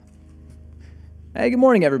Hey, good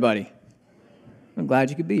morning, everybody. I'm glad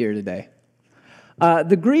you could be here today.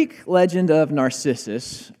 The Greek legend of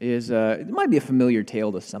Narcissus it might be a familiar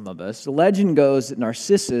tale to some of us. The legend goes that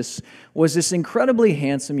Narcissus was this incredibly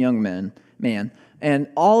handsome young man, and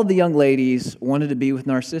all of the young ladies wanted to be with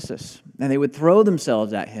Narcissus. And they would throw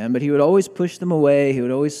themselves at him, but he would always push them away. He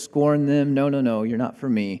would always scorn them. No, no, no, you're not for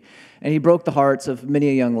me. And he broke the hearts of many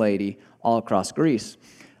a young lady all across Greece.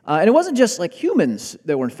 And it wasn't just like humans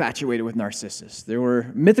that were infatuated with Narcissus. There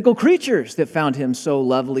were mythical creatures that found him so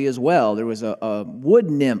lovely as well. There was a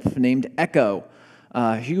wood nymph named Echo.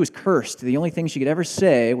 She was cursed. The only thing she could ever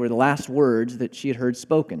say were the last words that she had heard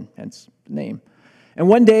spoken, hence the name. And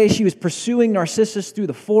one day she was pursuing Narcissus through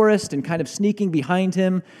the forest and kind of sneaking behind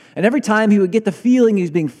him. And every time he would get the feeling he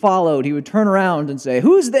was being followed, he would turn around and say,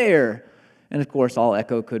 "Who's there?" And of course, all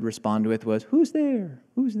Echo could respond with was, "Who's there?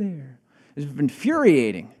 Who's there?" It was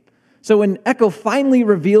infuriating. So when Echo finally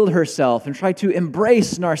revealed herself and tried to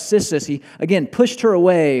embrace Narcissus, he again pushed her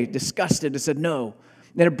away, disgusted, and said no.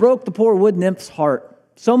 And it broke the poor wood nymph's heart,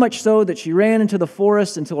 so much so that she ran into the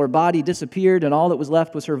forest until her body disappeared and all that was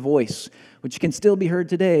left was her voice, which can still be heard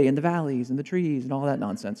today in the valleys and the trees and all that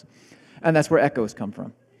nonsense. And that's where echoes come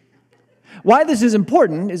from. Why this is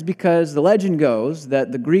important is because the legend goes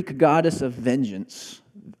that the Greek goddess of vengeance,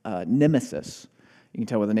 Nemesis, you can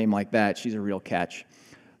tell with a name like that, she's a real catch.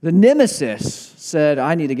 The Nemesis said,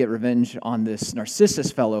 "I need to get revenge on this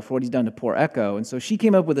Narcissus fellow for what he's done to poor Echo." And so she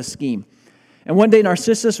came up with a scheme. And one day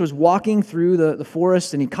Narcissus was walking through the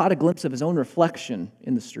forest and he caught a glimpse of his own reflection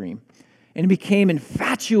in the stream. And he became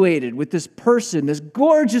infatuated with this person, this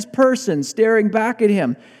gorgeous person staring back at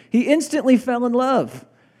him. He instantly fell in love.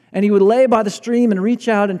 And he would lay by the stream and reach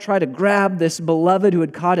out and try to grab this beloved who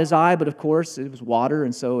had caught his eye, but of course it was water,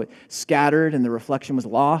 and so it scattered and the reflection was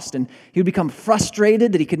lost. And he would become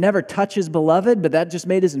frustrated that he could never touch his beloved, but that just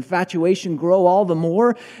made his infatuation grow all the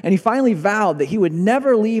more. And he finally vowed that he would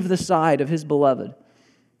never leave the side of his beloved.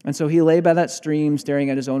 And so he lay by that stream staring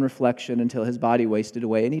at his own reflection until his body wasted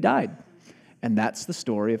away and he died. And that's the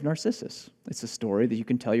story of Narcissus. It's a story that you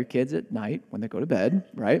can tell your kids at night when they go to bed,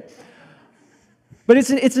 right? But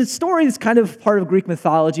it's a story that's kind of part of Greek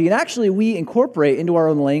mythology, and actually we incorporate into our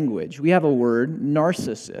own language. We have a word,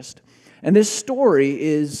 narcissist, and this story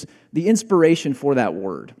is the inspiration for that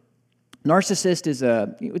word. Narcissist is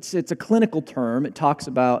it's a clinical term. It talks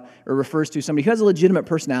about or refers to somebody who has a legitimate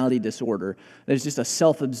personality disorder that is just a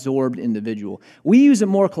self-absorbed individual. We use it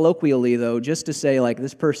more colloquially, though, just to say, like,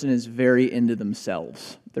 this person is very into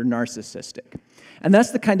themselves. They're narcissistic. And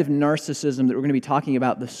that's the kind of narcissism that we're going to be talking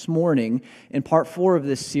about this morning in part 4 of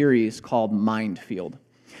this series called Mindfield.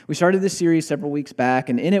 We started this series several weeks back,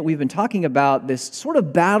 and in it we've been talking about this sort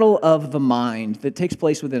of battle of the mind that takes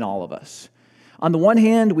place within all of us. On the one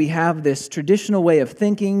hand, we have this traditional way of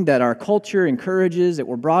thinking that our culture encourages, that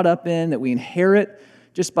we're brought up in, that we inherit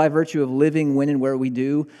just by virtue of living when and where we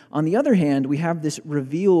do. On the other hand, we have this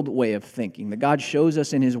revealed way of thinking that God shows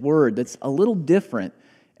us in His Word that's a little different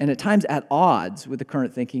and at times at odds with the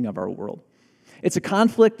current thinking of our world. It's a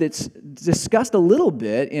conflict that's discussed a little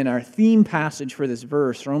bit in our theme passage for this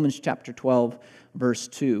verse, Romans chapter 12, verse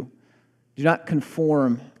 2. Do not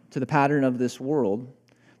conform to the pattern of this world,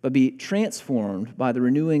 but be transformed by the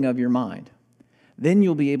renewing of your mind. Then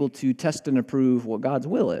you'll be able to test and approve what God's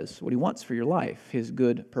will is, what He wants for your life, His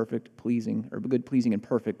good, pleasing, and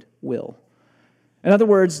perfect will. In other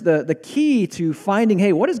words, the key to finding,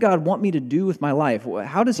 hey, what does God want me to do with my life?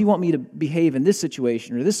 How does He want me to behave in this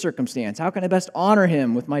situation or this circumstance? How can I best honor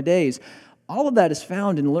Him with my days? All of that is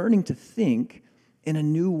found in learning to think in a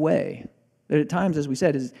new way that at times, as we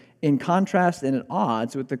said, is in contrast and at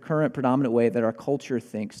odds with the current predominant way that our culture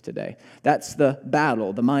thinks today. That's the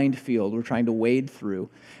battle, the minefield we're trying to wade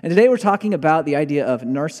through. And today we're talking about the idea of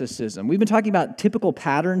narcissism. We've been talking about typical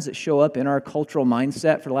patterns that show up in our cultural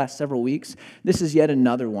mindset for the last several weeks. This is yet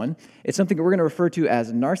another one. It's something that we're going to refer to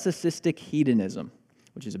as narcissistic hedonism,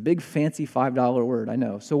 which is a big fancy $5 word, I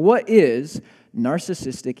know. So what is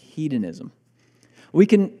narcissistic hedonism? We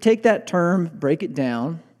can take that term, break it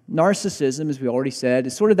down. Narcissism, as we already said,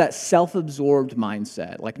 is sort of that self-absorbed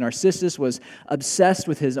mindset. Like Narcissus was obsessed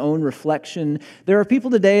with his own reflection. There are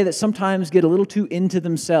people today that sometimes get a little too into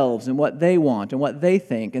themselves and what they want and what they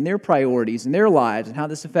think and their priorities and their lives and how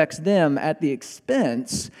this affects them at the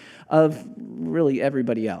expense of really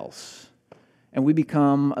everybody else. And we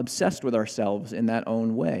become obsessed with ourselves in that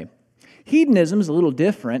own way. Hedonism is a little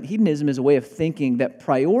different. Hedonism is a way of thinking that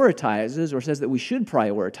prioritizes or says that we should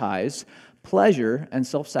prioritize pleasure and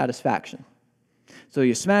self-satisfaction. So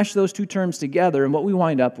you smash those two terms together, and what we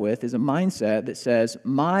wind up with is a mindset that says,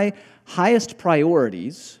 my highest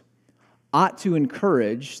priorities ought to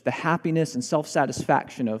encourage the happiness and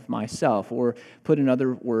self-satisfaction of myself. Or put in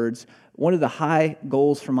other words, one of the high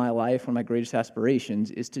goals for my life, one of my greatest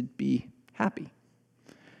aspirations, is to be happy.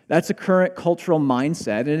 That's a current cultural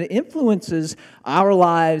mindset, and it influences our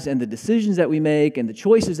lives and the decisions that we make and the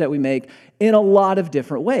choices that we make in a lot of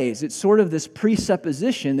different ways. It's sort of this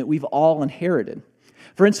presupposition that we've all inherited.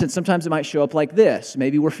 For instance, sometimes it might show up like this.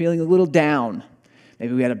 Maybe we're feeling a little down.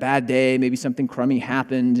 Maybe we had a bad day, maybe something crummy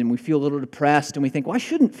happened, and we feel a little depressed, and we think, well, I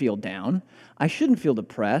shouldn't feel down. I shouldn't feel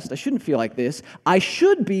depressed. I shouldn't feel like this. I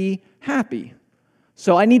should be happy.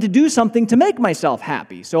 So I need to do something to make myself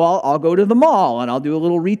happy. So I'll go to the mall, and I'll do a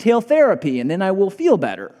little retail therapy, and then I will feel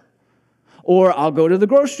better. Or I'll go to the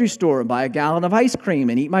grocery store and buy a gallon of ice cream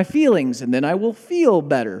and eat my feelings, and then I will feel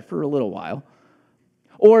better for a little while.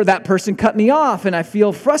 Or that person cut me off and I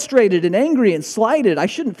feel frustrated and angry and slighted. I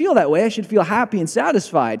shouldn't feel that way. I should feel happy and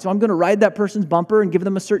satisfied. So I'm going to ride that person's bumper and give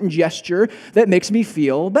them a certain gesture that makes me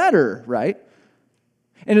feel better, right?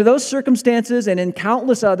 And in those circumstances and in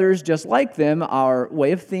countless others just like them, our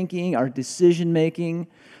way of thinking, our decision making,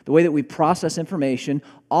 the way that we process information,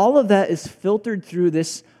 all of that is filtered through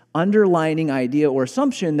this underlining idea or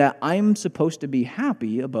assumption that I'm supposed to be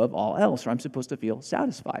happy above all else, or I'm supposed to feel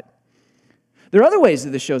satisfied. There are other ways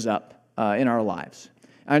that this shows up in our lives.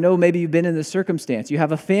 I know maybe you've been in this circumstance. You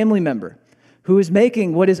have a family member who is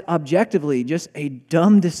making what is objectively just a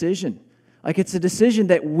dumb decision. Like it's a decision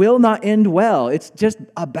that will not end well. It's just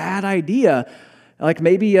a bad idea. Like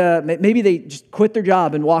maybe they just quit their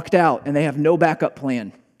job and walked out and they have no backup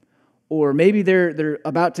plan. Or maybe they're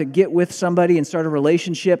about to get with somebody and start a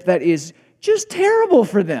relationship that is just terrible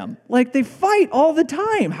for them. Like they fight all the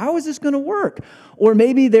time. How is this going to work? Or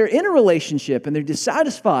maybe they're in a relationship and they're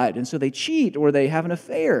dissatisfied and so they cheat or they have an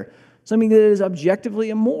affair, something that is objectively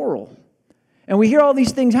immoral. And we hear all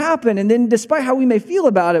these things happen, and then despite how we may feel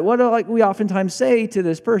about it, what do we oftentimes say to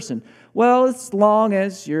this person? Well, as long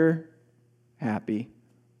as you're happy.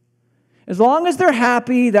 As long as they're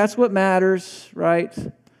happy, that's what matters, right?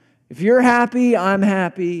 If you're happy, I'm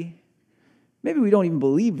happy. Maybe we don't even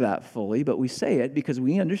believe that fully, but we say it because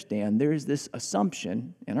we understand there is this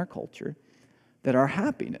assumption in our culture that our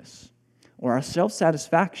happiness or our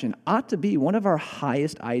self-satisfaction ought to be one of our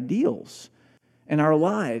highest ideals. And our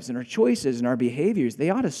lives and our choices and our behaviors, they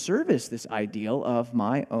ought to service this ideal of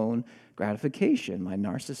my own gratification, my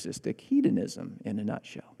narcissistic hedonism in a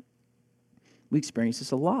nutshell. We experience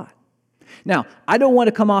this a lot. Now, I don't want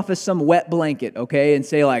to come off as some wet blanket, okay, and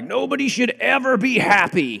say like, nobody should ever be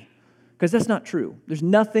happy, because that's not true. There's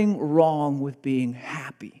nothing wrong with being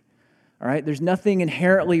happy, all right? There's nothing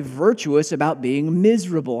inherently virtuous about being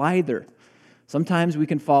miserable either. Sometimes we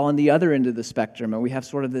can fall on the other end of the spectrum, and we have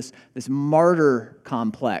sort of this martyr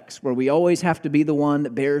complex where we always have to be the one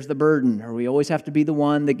that bears the burden, or we always have to be the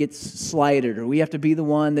one that gets slighted, or we have to be the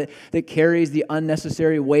one that carries the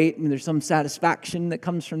unnecessary weight, and there's some satisfaction that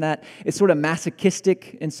comes from that. It's sort of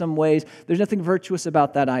masochistic in some ways. There's nothing virtuous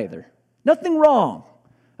about that either. Nothing wrong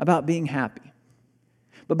about being happy.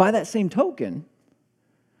 But by that same token,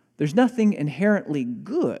 there's nothing inherently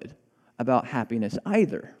good about happiness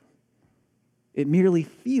either. It merely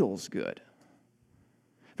feels good.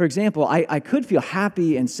 For example, I could feel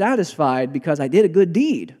happy and satisfied because I did a good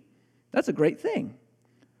deed. That's a great thing.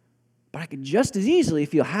 But I could just as easily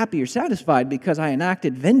feel happy or satisfied because I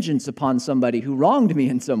enacted vengeance upon somebody who wronged me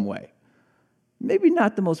in some way. Maybe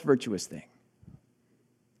not the most virtuous thing.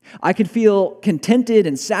 I could feel contented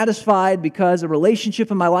and satisfied because a relationship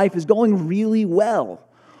in my life is going really well.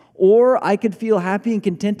 Or I could feel happy and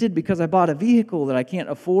contented because I bought a vehicle that I can't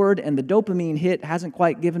afford and the dopamine hit hasn't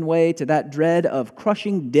quite given way to that dread of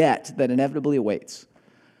crushing debt that inevitably awaits.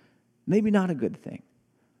 Maybe not a good thing.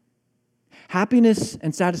 Happiness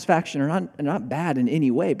and satisfaction are not bad in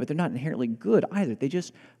any way, but they're not inherently good either. They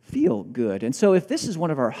just feel good. And so if this is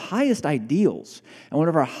one of our highest ideals and one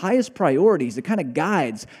of our highest priorities that kind of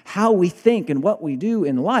guides how we think and what we do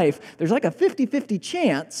in life, there's like a 50-50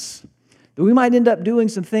 chance that we might end up doing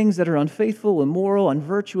some things that are unfaithful, immoral,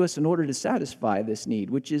 unvirtuous in order to satisfy this need,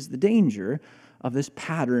 which is the danger of this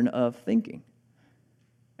pattern of thinking.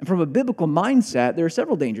 And from a biblical mindset, there are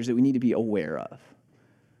several dangers that we need to be aware of.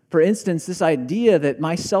 For instance, this idea that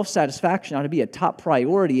my self-satisfaction ought to be a top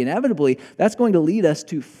priority, inevitably, that's going to lead us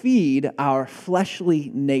to feed our fleshly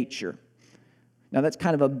nature. Now, that's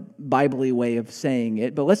kind of a Bible-y way of saying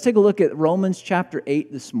it, but let's take a look at Romans chapter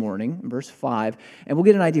 8 this morning, verse 5, and we'll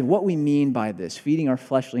get an idea of what we mean by this, feeding our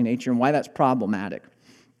fleshly nature, and why that's problematic.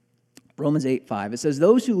 Romans 8:5, it says,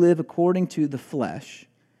 "Those who live according to the flesh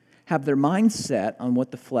have their mind set on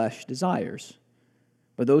what the flesh desires,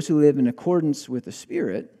 but those who live in accordance with the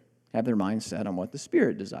Spirit have their mind set on what the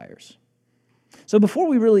Spirit desires." So before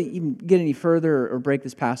we really even get any further or break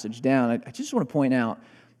this passage down, I just want to point out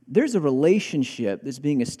there's a relationship that's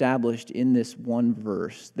being established in this one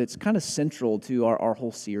verse that's kind of central to our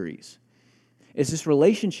whole series. It's this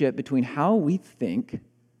relationship between how we think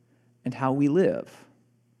and how we live.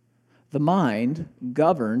 The mind,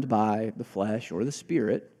 governed by the flesh or the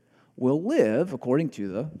spirit, will live according to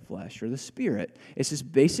the flesh or the spirit. It's this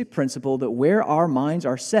basic principle that where our minds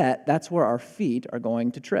are set, that's where our feet are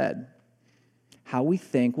going to tread. How we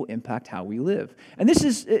think will impact how we live. And this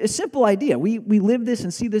is a simple idea. We live this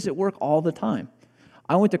and see this at work all the time.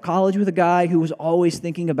 I went to college with a guy who was always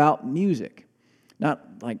thinking about music.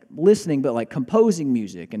 Not like listening, but like composing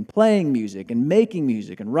music and playing music and making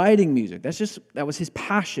music and writing music. That was his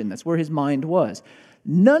passion. That's where his mind was.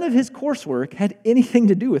 None of his coursework had anything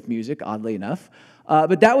to do with music, oddly enough,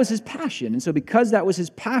 but that was his passion. And so because that was his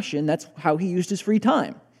passion, that's how he used his free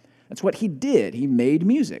time. That's what he did. He made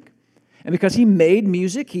music. And because he made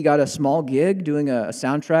music, he got a small gig doing a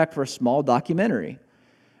soundtrack for a small documentary.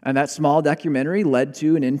 And that small documentary led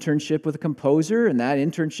to an internship with a composer, and that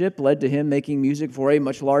internship led to him making music for a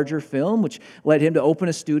much larger film, which led him to open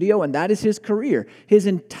a studio, and that is his career. His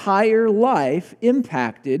entire life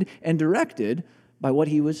impacted and directed by what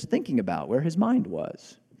he was thinking about, where his mind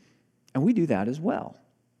was. And we do that as well.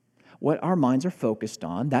 What our minds are focused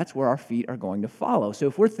on, that's where our feet are going to follow. So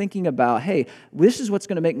if we're thinking about, hey, this is what's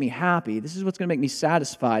going to make me happy, this is what's going to make me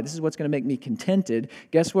satisfied, this is what's going to make me contented,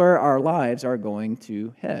 guess where our lives are going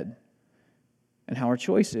to head? And how our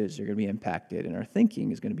choices are going to be impacted, and our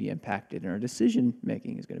thinking is going to be impacted, and our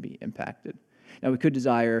decision-making is going to be impacted. Now, we could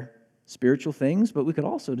desire spiritual things, but we could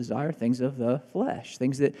also desire things of the flesh,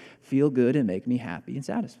 things that feel good and make me happy and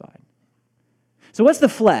satisfied. So what's the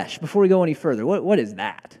flesh? Before we go any further, what is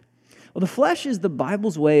that? Well, the flesh is the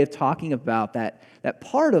Bible's way of talking about that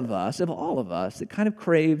part of us, of all of us, that kind of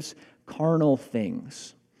craves carnal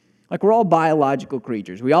things. Like we're all biological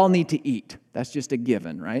creatures. We all need to eat. That's just a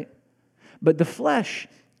given, right? But the flesh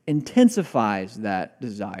intensifies that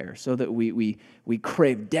desire so that we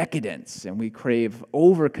crave decadence and we crave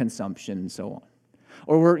overconsumption and so on.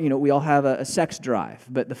 Or we all have a sex drive,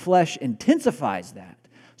 but the flesh intensifies that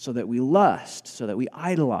so that we lust, so that we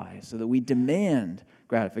idolize, so that we demand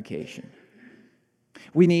gratification.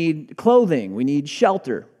 We need clothing, we need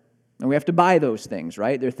shelter, and we have to buy those things,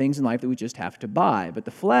 right? There are things in life that we just have to buy, but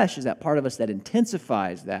the flesh is that part of us that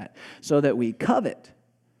intensifies that so that we covet,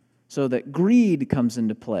 so that greed comes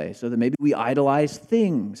into play, so that maybe we idolize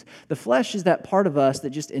things. The flesh is that part of us that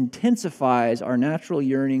just intensifies our natural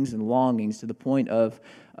yearnings and longings to the point of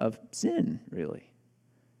sin, really.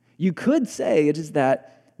 You could say it is that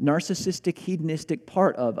narcissistic, hedonistic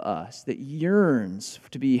part of us that yearns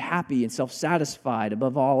to be happy and self-satisfied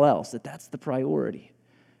above all else, that's the priority.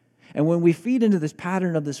 And when we feed into this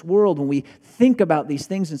pattern of this world, when we think about these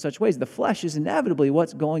things in such ways, the flesh is inevitably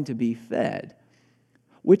what's going to be fed,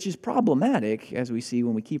 which is problematic, as we see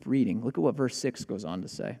when we keep reading. Look at what verse 6 goes on to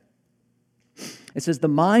say. It says, "The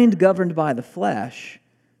mind governed by the flesh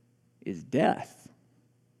is death,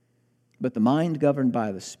 but the mind governed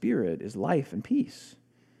by the Spirit is life and peace.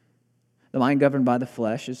 The mind governed by the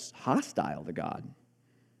flesh is hostile to God.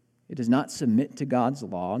 It does not submit to God's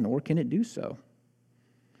law, nor can it do so.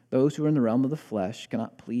 Those who are in the realm of the flesh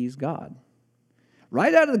cannot please God."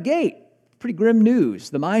 Right out of the gate, pretty grim news.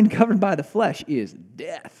 The mind governed by the flesh is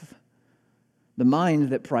death. The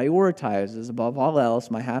mind that prioritizes above all else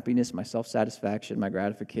my happiness, my self-satisfaction, my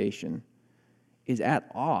gratification is at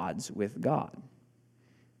odds with God.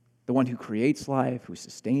 The one who creates life, who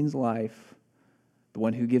sustains life, the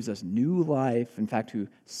one who gives us new life, in fact, who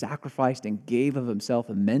sacrificed and gave of himself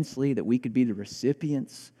immensely that we could be the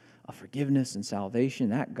recipients of forgiveness and salvation,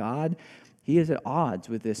 that God, he is at odds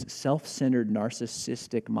with this self-centered,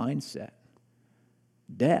 narcissistic mindset.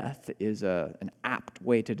 Death is an apt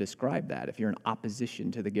way to describe that if you're in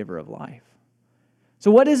opposition to the giver of life. So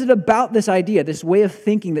what is it about this idea, this way of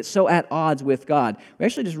thinking that's so at odds with God? We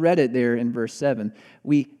actually just read it there in verse 7.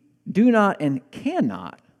 We do not and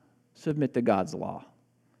cannot submit to God's law.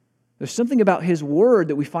 There's something about His Word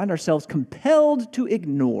that we find ourselves compelled to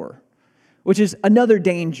ignore, which is another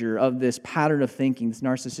danger of this pattern of thinking, this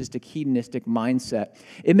narcissistic, hedonistic mindset.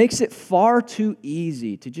 It makes it far too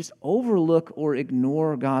easy to just overlook or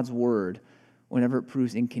ignore God's Word whenever it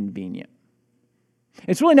proves inconvenient.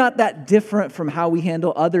 It's really not that different from how we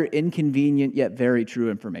handle other inconvenient yet very true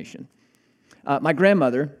information. My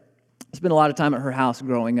grandmother spent a lot of time at her house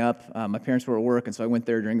growing up. My parents were at work, and so I went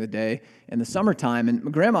there during the day in the summertime. And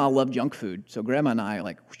my grandma loved junk food, so grandma and I,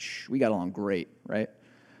 we got along great, right?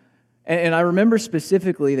 And I remember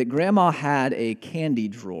specifically that grandma had a candy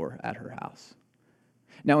drawer at her house.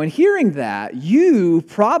 Now, in hearing that, you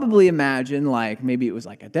probably imagine like maybe it was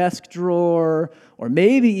like a desk drawer, or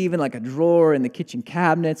maybe even like a drawer in the kitchen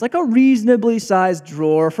cabinets, like a reasonably sized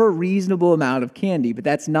drawer for a reasonable amount of candy, but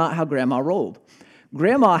that's not how Grandma rolled.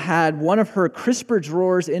 Grandma had one of her crisper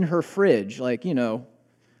drawers in her fridge, like,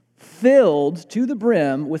 filled to the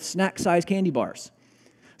brim with snack-sized candy bars.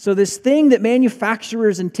 So this thing that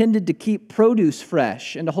manufacturers intended to keep produce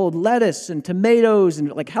fresh and to hold lettuce and tomatoes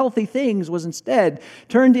and like healthy things was instead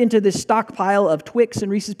turned into this stockpile of Twix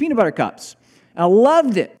and Reese's peanut butter cups. And I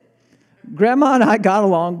loved it. Grandma and I got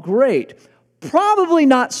along great. Probably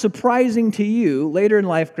not surprising to you, later in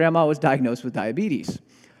life, Grandma was diagnosed with diabetes.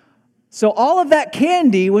 So all of that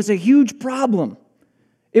candy was a huge problem.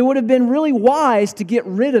 It would have been really wise to get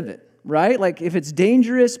rid of it. Right? Like if it's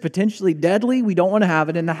dangerous, potentially deadly, we don't want to have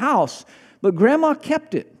it in the house. But Grandma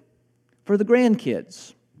kept it for the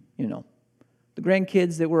grandkids, the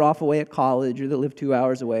grandkids that were off away at college or that lived 2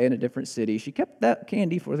 hours away in a different city. She kept that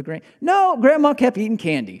candy for the No, Grandma kept eating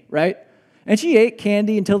candy, right? And she ate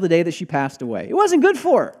candy until the day that she passed away. It wasn't good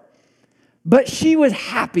for her, but she was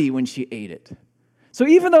happy when she ate it. So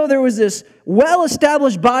even though there was this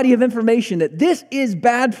well-established body of information that this is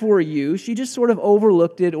bad for you, she just sort of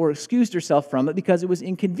overlooked it or excused herself from it because it was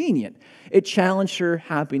inconvenient. It challenged her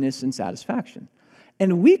happiness and satisfaction.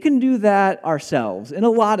 And we can do that ourselves in a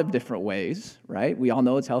lot of different ways, right? We all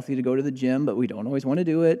know it's healthy to go to the gym, but we don't always want to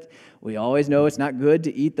do it. We always know it's not good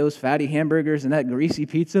to eat those fatty hamburgers and that greasy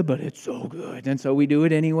pizza, but it's so good, and so we do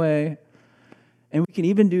it anyway. And we can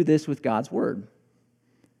even do this with God's Word.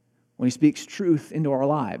 When He speaks truth into our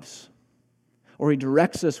lives, or He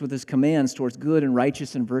directs us with His commands towards good and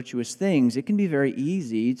righteous and virtuous things, it can be very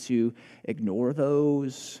easy to ignore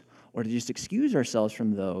those or to just excuse ourselves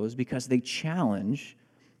from those because they challenge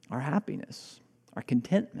our happiness, our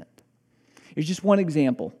contentment. Here's just one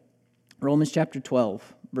example. Romans chapter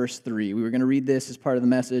 12, verse 3. We were going to read this as part of the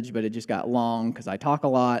message, but it just got long because I talk a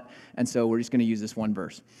lot, and so we're just going to use this one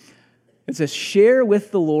verse. It says, "Share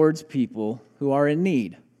with the Lord's people who are in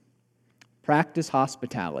need. Practice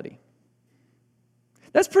hospitality."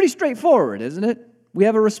 That's pretty straightforward, isn't it? We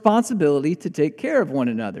have a responsibility to take care of one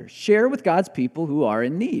another. Share with God's people who are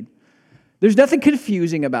in need. There's nothing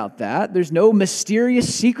confusing about that. There's no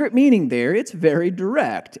mysterious secret meaning there. It's very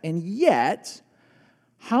direct. And yet,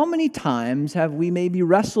 how many times have we maybe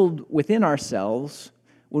wrestled within ourselves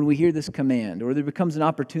when we hear this command, or there becomes an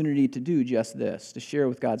opportunity to do just this, to share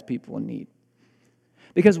with God's people in need?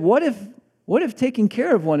 Because what if taking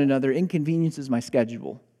care of one another inconveniences my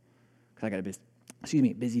schedule? Because I got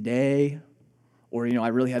a busy day. Or, I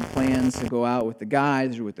really had plans to go out with the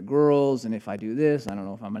guys or with the girls, and if I do this, I don't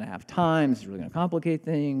know if I'm going to have time. It's really going to complicate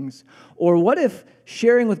things. Or what if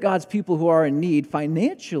sharing with God's people who are in need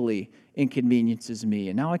financially inconveniences me,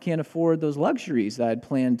 and now I can't afford those luxuries that I'd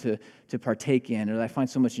planned to partake in or that I find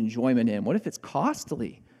so much enjoyment in? What if it's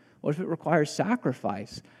costly? What if it requires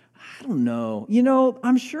sacrifice? I don't know.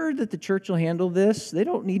 I'm sure that the church will handle this. They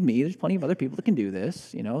don't need me. There's plenty of other people that can do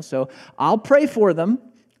this, so I'll pray for them.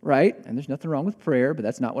 Right? And there's nothing wrong with prayer, but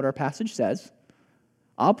that's not what our passage says.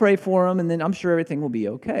 I'll pray for them, and then I'm sure everything will be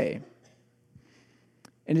okay.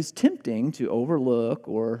 And it's tempting to overlook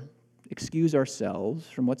or excuse ourselves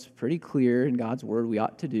from what's pretty clear in God's Word we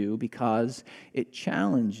ought to do because it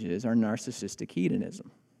challenges our narcissistic hedonism.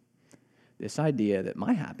 This idea that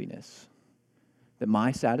my happiness, that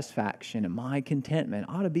my satisfaction and my contentment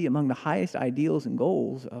ought to be among the highest ideals and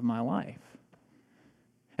goals of my life.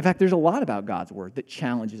 In fact, there's a lot about God's Word that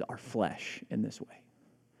challenges our flesh in this way.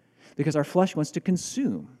 Because our flesh wants to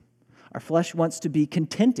consume. Our flesh wants to be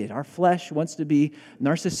contented. Our flesh wants to be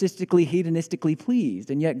narcissistically, hedonistically pleased.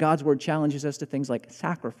 And yet God's Word challenges us to things like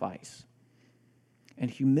sacrifice and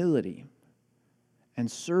humility and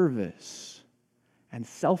service and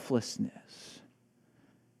selflessness.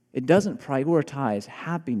 It doesn't prioritize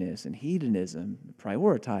happiness and hedonism. It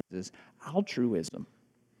prioritizes altruism.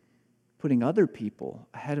 Putting other people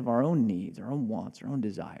ahead of our own needs, our own wants, our own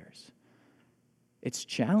desires. It's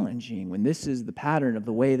challenging when this is the pattern of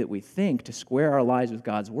the way that we think to square our lives with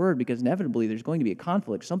God's Word, because inevitably there's going to be a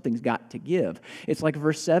conflict. Something's got to give. It's like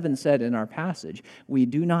verse 7 said in our passage. We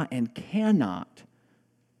do not and cannot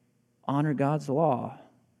honor God's law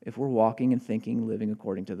if we're walking and thinking, living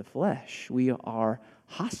according to the flesh. We are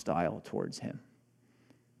hostile towards Him.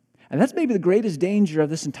 And that's maybe the greatest danger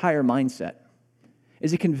of this entire mindset.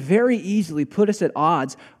 Is it can very easily put us at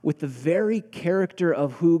odds with the very character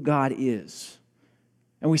of who God is.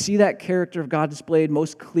 And we see that character of God displayed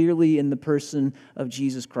most clearly in the person of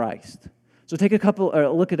Jesus Christ. So take a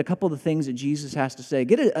look at a couple of the things that Jesus has to say.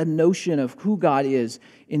 Get a notion of who God is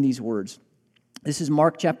in these words. This is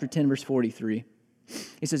Mark chapter 10, verse 43.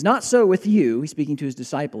 He says, not so with you. He's speaking to his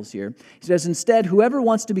disciples here. He says, instead, whoever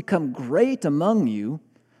wants to become great among you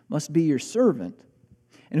must be your servant.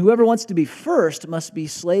 And whoever wants to be first must be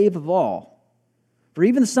slave of all. For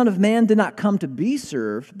even the Son of Man did not come to be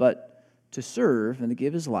served, but to serve and to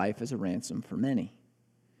give his life as a ransom for many.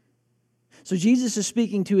 So Jesus is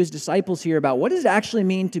speaking to his disciples here about what does it actually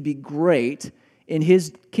mean to be great in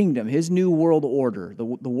his kingdom, his new world order, the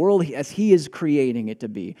world as he is creating it to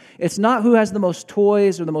be. It's not who has the most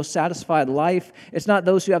toys or the most satisfied life. It's not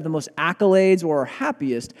those who have the most accolades or are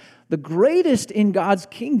happiest. The greatest in God's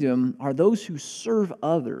kingdom are those who serve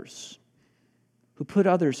others, who put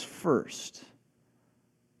others first.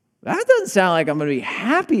 That doesn't sound like I'm going to be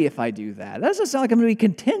happy if I do that. That doesn't sound like I'm going to be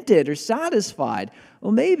contented or satisfied.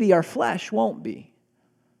 Well, maybe our flesh won't be.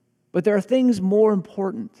 But there are things more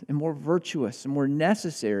important and more virtuous and more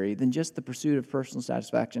necessary than just the pursuit of personal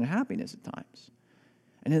satisfaction and happiness at times.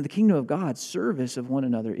 And in the kingdom of God, service of one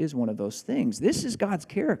another is one of those things. This is God's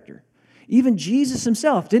character. Even Jesus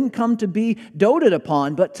himself didn't come to be doted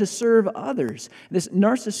upon, but to serve others. This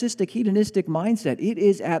narcissistic, hedonistic mindset, it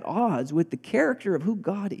is at odds with the character of who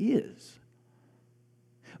God is.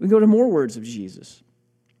 We go to more words of Jesus.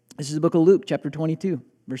 This is the book of Luke, chapter 22,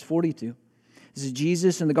 verse 42. This is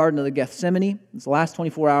Jesus in the Garden of the Gethsemane. It's the last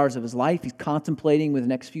 24 hours of his life. He's contemplating what the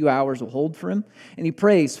next few hours will hold for him. And he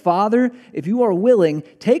prays, Father, if you are willing,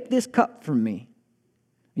 take this cup from me.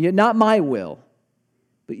 Yet not my will,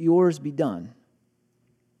 but yours be done.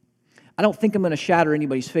 I don't think I'm going to shatter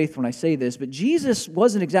anybody's faith when I say this, but Jesus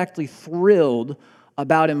wasn't exactly thrilled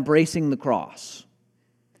about embracing the cross.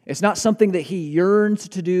 It's not something that he yearned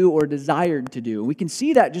to do or desired to do. We can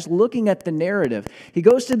see that just looking at the narrative. He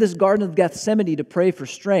goes to this Garden of Gethsemane to pray for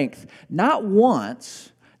strength, not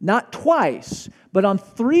once, not twice, but on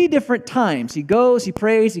 3 different times. He goes, he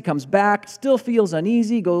prays, he comes back, still feels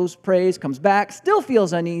uneasy, goes, prays, comes back, still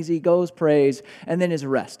feels uneasy, goes, prays, and then is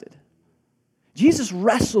arrested. Jesus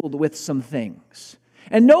wrestled with some things,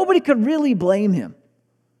 and nobody could really blame him.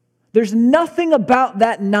 There's nothing about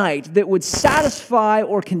that night that would satisfy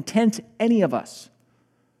or content any of us.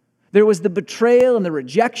 There was the betrayal and the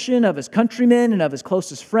rejection of his countrymen and of his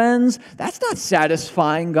closest friends. That's not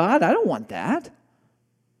satisfying, God. I don't want that.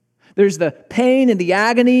 There's the pain and the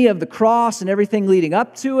agony of the cross and everything leading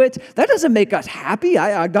up to it. That doesn't make us happy.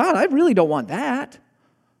 God, I really don't want that.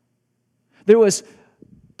 There was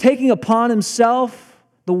taking upon himself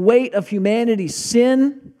the weight of humanity's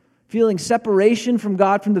sin, feeling separation from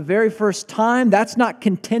God from the very first time. That's not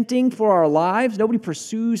contenting for our lives. Nobody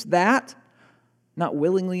pursues that, not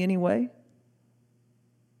willingly anyway.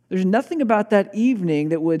 There's nothing about that evening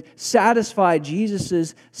that would satisfy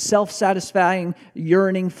Jesus' self-satisfying,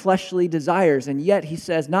 yearning, fleshly desires. And yet he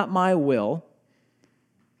says, not my will,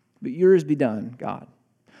 but yours be done, God.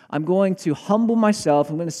 I'm going to humble myself.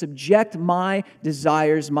 I'm going to subject my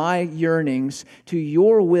desires, my yearnings to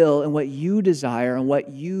your will and what you desire and what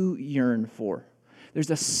you yearn for. There's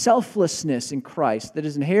a selflessness in Christ that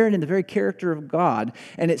is inherent in the very character of God,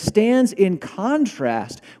 and it stands in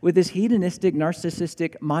contrast with this hedonistic,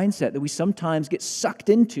 narcissistic mindset that we sometimes get sucked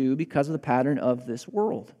into because of the pattern of this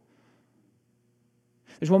world.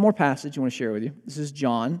 There's one more passage I want to share with you. This is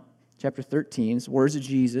John chapter 13. It's words of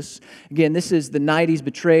Jesus. Again, this is the night he's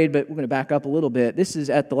betrayed, but we're going to back up a little bit. This is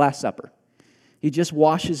at the Last Supper. He just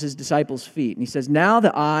washes his disciples' feet, and he says, now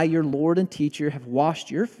that I, your Lord and teacher, have washed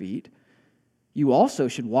your feet, you also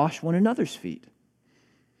should wash one another's feet.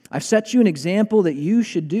 I've set you an example that you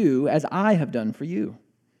should do as I have done for you.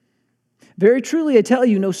 Very truly, I tell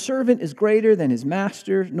you, no servant is greater than his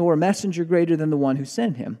master, nor a messenger greater than the one who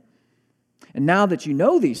sent him. And now that you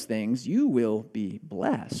know these things, you will be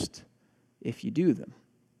blessed if you do them.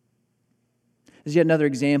 There's yet another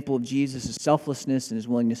example of Jesus' selflessness and his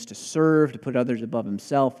willingness to serve, to put others above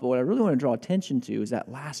himself. But what I really want to draw attention to is that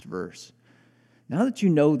last verse. Now that you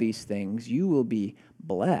know these things, you will be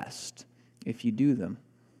blessed if you do them.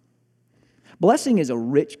 Blessing is a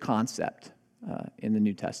rich concept in the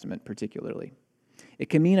New Testament particularly. It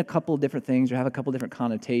can mean a couple of different things or have a couple of different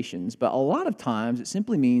connotations, but a lot of times it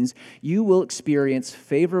simply means you will experience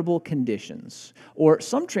favorable conditions, or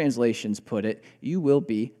some translations put it, you will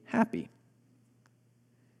be happy.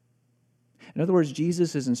 In other words,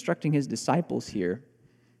 Jesus is instructing his disciples here,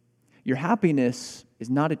 your happiness is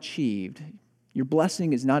not achieved, your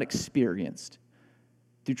blessing is not experienced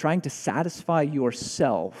through trying to satisfy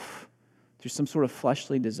yourself through some sort of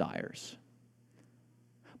fleshly desires.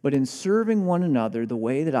 But in serving one another the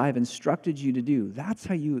way that I've instructed you to do, that's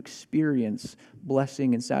how you experience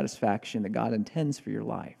blessing and satisfaction that God intends for your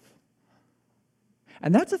life.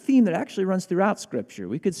 And that's a theme that actually runs throughout Scripture.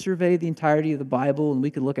 We could survey the entirety of the Bible, and we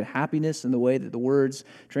could look at happiness and the way that the words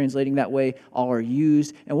translating that way all are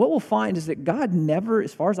used. And what we'll find is that God never,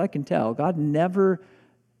 as far as I can tell, God never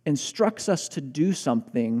instructs us to do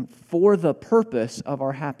something for the purpose of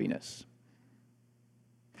our happiness.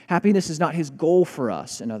 Happiness is not his goal for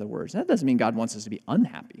us, in other words. That doesn't mean God wants us to be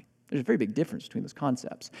unhappy. There's a very big difference between those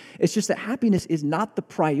concepts. It's just that happiness is not the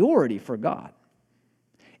priority for God.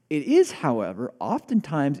 It is, however,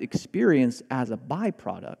 oftentimes experienced as a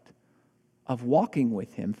byproduct of walking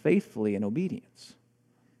with him faithfully in obedience.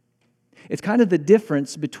 It's kind of the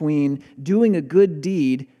difference between doing a good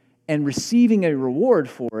deed and receiving a reward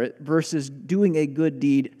for it versus doing a good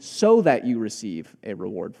deed so that you receive a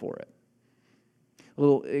reward for it. A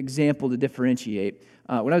little example to differentiate.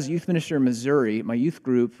 When I was a youth minister in Missouri, my youth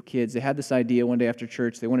group kids, they had this idea one day after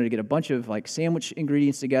church. They wanted to get a bunch of sandwich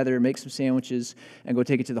ingredients together, make some sandwiches, and go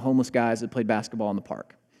take it to the homeless guys that played basketball in the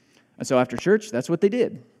park. And so after church, that's what they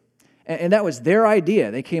did. And that was their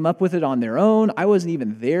idea. They came up with it on their own. I wasn't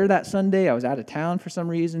even there that Sunday. I was out of town for some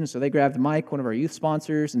reason. So they grabbed Mike, one of our youth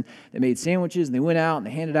sponsors, and they made sandwiches, and they went out and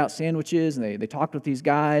they handed out sandwiches, and they talked with these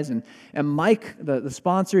guys. And Mike, the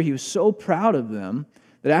sponsor, he was so proud of them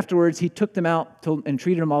that afterwards he took them out and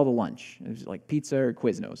treated them all to lunch. It was like pizza or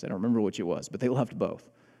Quiznos. I don't remember which it was, but they loved both.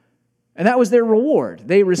 And that was their reward.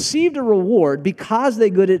 They received a reward because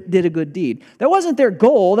they did a good deed. That wasn't their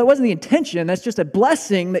goal. That wasn't the intention. That's just a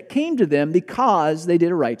blessing that came to them because they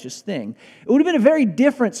did a righteous thing. It would have been a very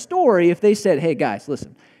different story if they said, hey guys,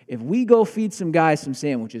 listen, if we go feed some guys some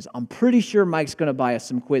sandwiches, I'm pretty sure Mike's going to buy us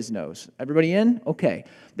some Quiznos. Everybody in? Okay.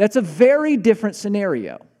 That's a very different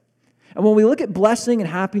scenario. And when we look at blessing and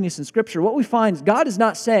happiness in Scripture, what we find is God is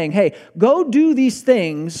not saying, hey, go do these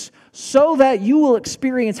things so that you will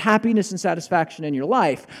experience happiness and satisfaction in your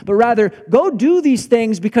life, but rather, go do these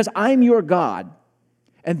things because I'm your God.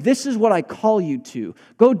 And this is what I call you to.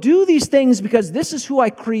 Go do these things because this is who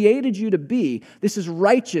I created you to be. This is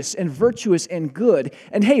righteous and virtuous and good.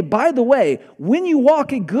 And hey, by the way, when you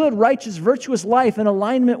walk a good, righteous, virtuous life in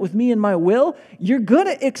alignment with me and my will, you're going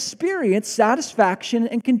to experience satisfaction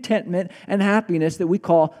and contentment and happiness that we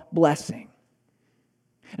call blessing.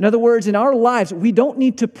 In other words, in our lives, we don't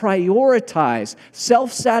need to prioritize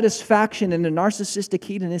self-satisfaction in a narcissistic,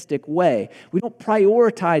 hedonistic way. We don't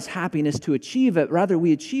prioritize happiness to achieve it. Rather,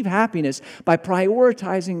 we achieve happiness by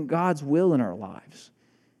prioritizing God's will in our lives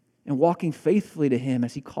and walking faithfully to Him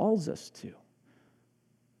as He calls us to.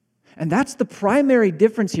 And that's the primary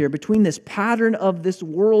difference here between this pattern of this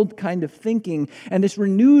world kind of thinking and this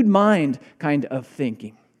renewed mind kind of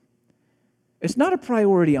thinking. It's not a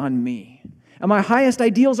priority on me. And my highest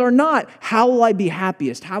ideals are not, how will I be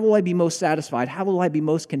happiest? How will I be most satisfied? How will I be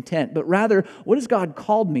most content? But rather, what has God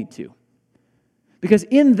called me to? Because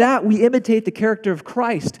in that, we imitate the character of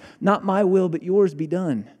Christ. Not my will, but yours be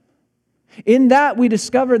done. In that, we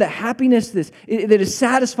discover that happiness that is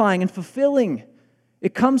satisfying and fulfilling,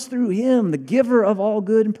 it comes through Him, the giver of all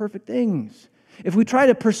good and perfect things. If we try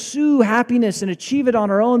to pursue happiness and achieve it on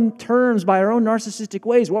our own terms, by our own narcissistic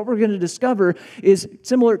ways, what we're going to discover is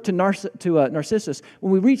similar to Narcissus.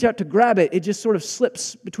 When we reach out to grab it, it just sort of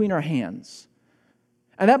slips between our hands.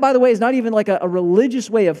 And that, by the way, is not even like a religious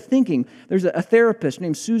way of thinking. There's a therapist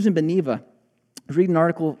named Susan Beneva. I was reading an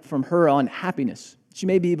article from her on happiness. She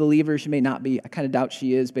may be a believer, she may not be. I kind of doubt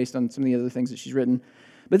she is based on some of the other things that she's written.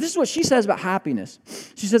 But this is what she says about happiness.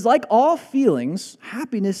 She says, like all feelings,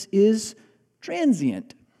 happiness is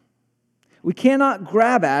transient. We cannot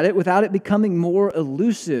grab at it without it becoming more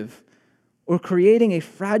elusive or creating a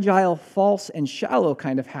fragile, false, and shallow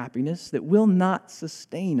kind of happiness that will not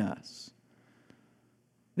sustain us.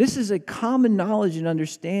 This is a common knowledge and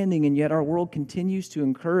understanding, and yet our world continues to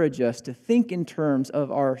encourage us to think in terms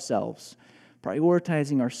of ourselves.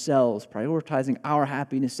 Prioritizing ourselves, prioritizing our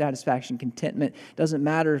happiness, satisfaction, contentment. Doesn't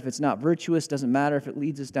matter if it's not virtuous, doesn't matter if it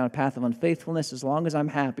leads us down a path of unfaithfulness, as long as I'm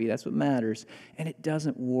happy, that's what matters. And it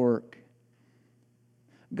doesn't work.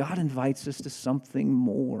 God invites us to something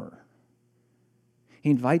more.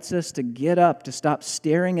 He invites us to get up, to stop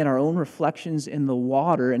staring at our own reflections in the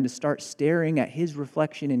water and to start staring at His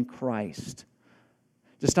reflection in Christ.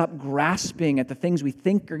 To stop grasping at the things we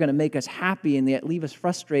think are going to make us happy and yet leave us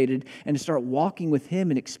frustrated, and to start walking with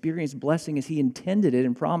Him and experience blessing as He intended it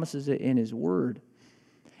and promises it in His Word.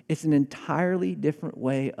 It's an entirely different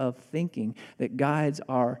way of thinking that guides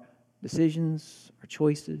our decisions, our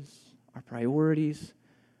choices, our priorities.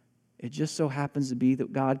 It just so happens to be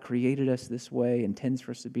that God created us this way, intends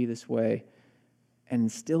for us to be this way, and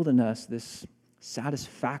instilled in us this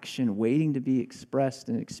satisfaction waiting to be expressed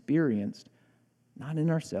and experienced, not in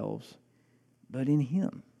ourselves, but in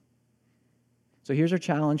Him. So here's our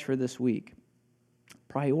challenge for this week.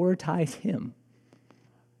 Prioritize him.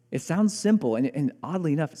 It sounds simple, and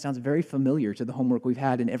oddly enough, it sounds very familiar to the homework we've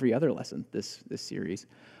had in every other lesson this series.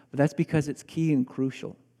 But that's because it's key and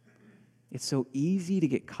crucial. It's so easy to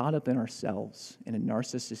get caught up in ourselves in a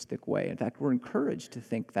narcissistic way. In fact, we're encouraged to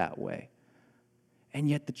think that way. And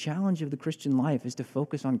yet the challenge of the Christian life is to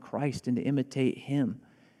focus on Christ and to imitate him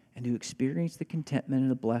and to experience the contentment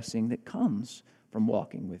and the blessing that comes from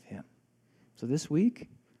walking with him. So this week,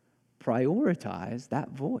 prioritize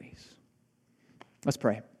that voice. Let's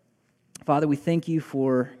pray. Father, we thank you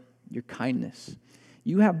for your kindness.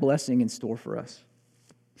 You have blessing in store for us.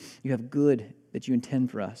 You have good that you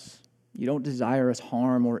intend for us. You don't desire us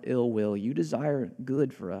harm or ill will. You desire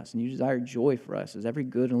good for us, and you desire joy for us, as every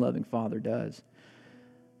good and loving Father does.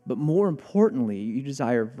 But more importantly, you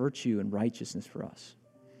desire virtue and righteousness for us.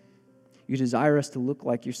 You desire us to look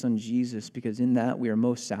like your Son Jesus, because in that we are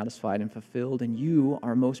most satisfied and fulfilled, and you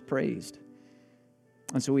are most praised.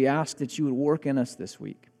 And so we ask that you would work in us this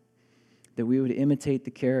week, that we would imitate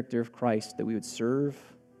the character of Christ, that we would serve,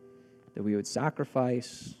 that we would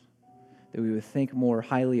sacrifice, that we would think more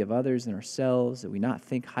highly of others than ourselves, that we not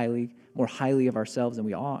think more highly of ourselves than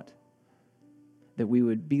we ought, that we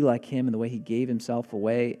would be like him in the way he gave himself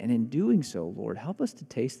away. And in doing so, Lord, help us to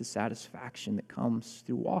taste the satisfaction that comes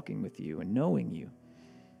through walking with you and knowing you.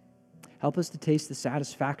 Help us to taste the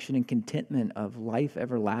satisfaction and contentment of life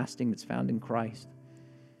everlasting that's found in Christ.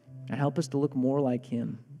 And help us to look more like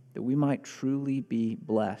him, that we might truly be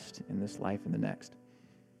blessed in this life and the next.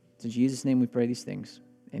 It's in Jesus' name we pray these things.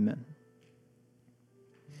 Amen.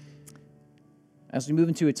 As we move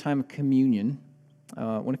into a time of communion,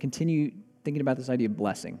 I want to continue thinking about this idea of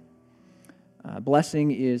blessing.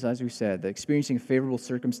 Blessing is, as we said, the experiencing a favorable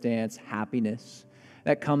circumstance, happiness,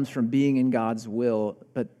 that comes from being in God's will,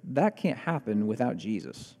 but that can't happen without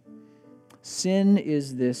Jesus. Sin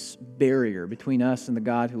is this barrier between us and the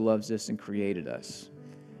God who loves us and created us.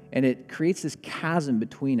 And it creates this chasm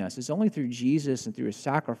between us. It's only through Jesus and through his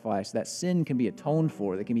sacrifice that sin can be atoned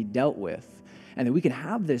for, that can be dealt with, and that we can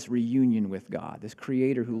have this reunion with God, this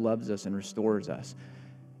creator who loves us and restores us.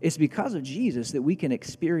 It's because of Jesus that we can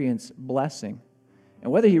experience blessing.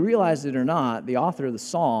 And whether he realized it or not, the author of the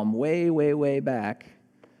Psalm, way, way, way back,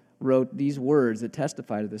 wrote these words that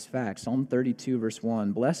testify to this fact. Psalm 32, verse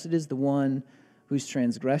 1, "Blessed is the one whose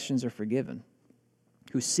transgressions are forgiven,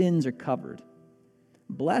 whose sins are covered.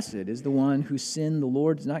 Blessed is the one whose sin the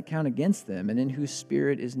Lord does not count against them, and in whose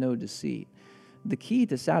spirit is no deceit." The key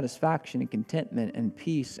to satisfaction and contentment and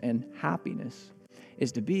peace and happiness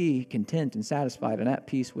is to be content and satisfied and at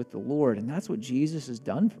peace with the Lord. And that's what Jesus has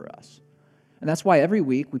done for us. And that's why every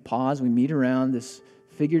week we pause, we meet around this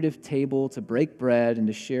figurative table to break bread and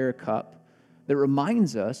to share a cup that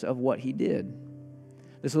reminds us of what he did.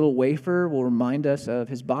 This little wafer will remind us of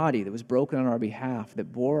his body that was broken on our behalf,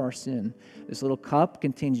 that bore our sin. This little cup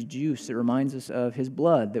contains juice that reminds us of his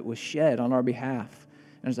blood that was shed on our behalf.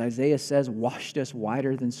 And as Isaiah says, washed us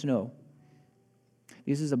whiter than snow.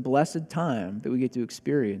 This is a blessed time that we get to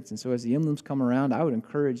experience. And so as the emblems come around, I would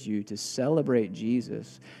encourage you to celebrate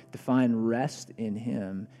Jesus, to find rest in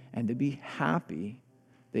him, and to be happy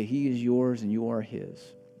that he is yours and you are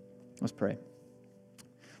his. Let's pray.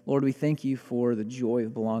 Lord, we thank you for the joy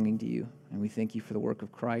of belonging to you, and we thank you for the work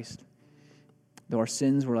of Christ. Though our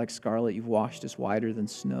sins were like scarlet, you've washed us whiter than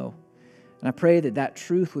snow. And I pray that that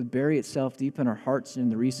truth would bury itself deep in our hearts and in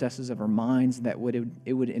the recesses of our minds, and that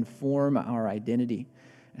it would inform our identity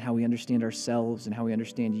and how we understand ourselves and how we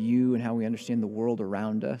understand you and how we understand the world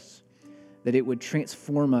around us. That it would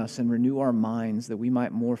transform us and renew our minds, that we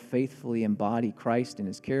might more faithfully embody Christ and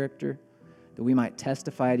his character, that we might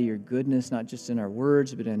testify to your goodness, not just in our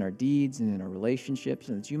words, but in our deeds and in our relationships,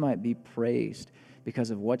 and that you might be praised because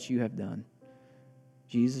of what you have done.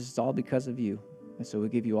 Jesus, it's all because of you. And so we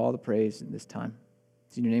give you all the praise in this time.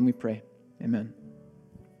 It's in your name we pray. Amen.